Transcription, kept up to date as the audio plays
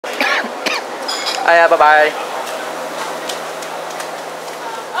Bye bye.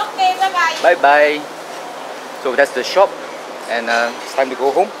 Okay, bye bye. Bye bye. So that's the shop, and it's time to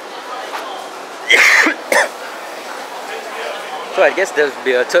go home. So I guess there'll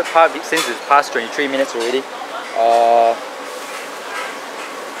be a third part since it's past 23 minutes already.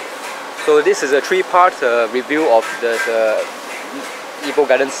 So this is a three-part review of the Ipoh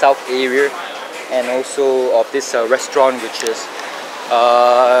Garden South area, and also of this restaurant, which is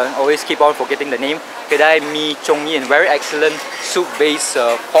always keep on forgetting the name. Kedai Cong Yin, very excellent soup-based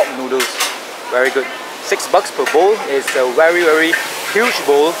pork noodles, very good. $6 per bowl. Is a very huge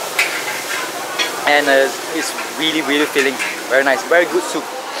bowl, and it's really filling. Very nice, very good soup.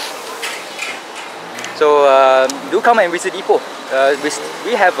 So do come and visit Ipoh.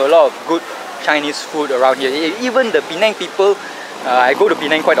 We have a lot of good Chinese food around here. Even the Penang people, I go to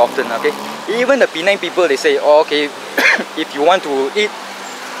Penang quite often. Okay, even the Penang people, they say, oh, okay, if you want to eat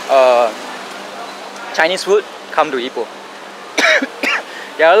Chinese food, come to Ipoh.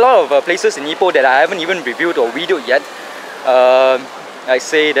 There are a lot of places in Ipoh that I haven't even reviewed or videoed yet. I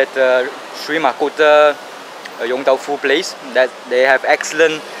say that Sri Mahkota Yong Tau Fu place, that they have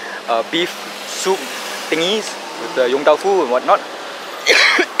excellent beef soup thingies with the Yong Tau Fu and whatnot.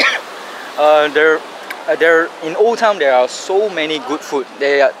 There in Old Town there are so many good food.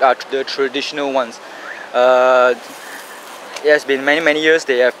 They are the traditional ones. It has been many years.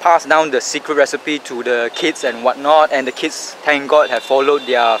 They have passed down the secret recipe to the kids and whatnot, and the kids, thank God, have followed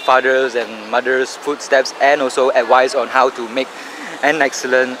their fathers and mothers' footsteps, and also advice on how to make an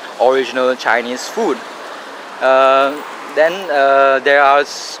excellent original Chinese food. Then there are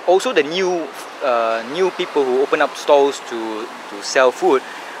also the new people who open up stalls to sell food.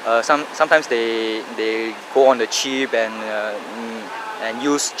 Sometimes they go on the cheap and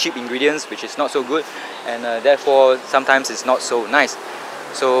use cheap ingredients, which is not so good, and therefore sometimes it's not so nice.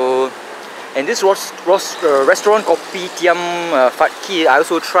 So in this restaurant Kopitiam Fat Ki, I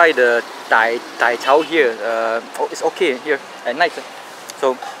also tried the Tai Chow here. It's okay here at night,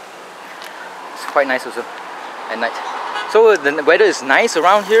 so it's quite nice also at night. So the weather is nice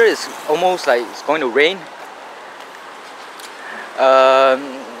around here. It's almost like it's going to rain.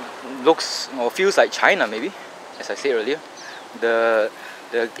 Looks or feels like China, maybe, as I said earlier. The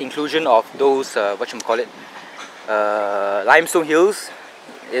inclusion of those limestone hills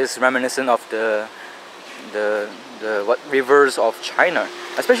is reminiscent of the rivers of China,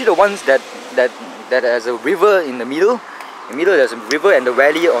 especially the ones that has a river in the middle. In the middle there's a river and the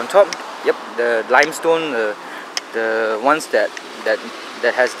valley on top. Yep, the limestone, the ones that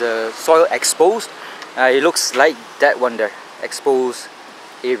has the soil exposed. It looks like that one there, exposed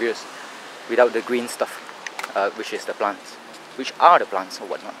areas without the green stuff, which is the plants, which are the plants or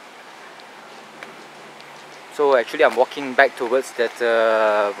whatnot. So actually I'm walking back towards that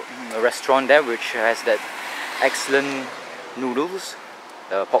restaurant there, which has that excellent noodles,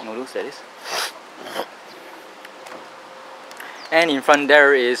 pork noodles that is. And in front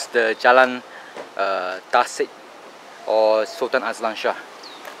there is the Jalan Tasik or Sultan Azlan Shah.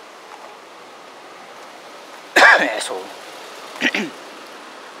 Asshole.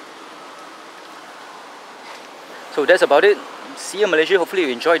 So that's about it. See you, Malaysia. Hopefully you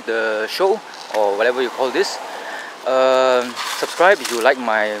enjoyed the show, or whatever you call this. Subscribe if you like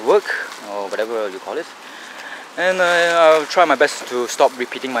my work, or whatever you call it. And I'll try my best to stop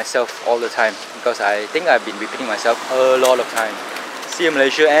repeating myself all the time, because I think I've been repeating myself a lot of time. See you,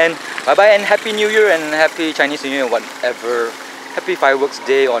 Malaysia, and bye bye, and Happy New Year and Happy Chinese New Year, whatever. Happy Fireworks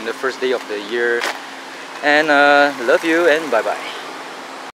Day on the first day of the year. And love you, and bye bye.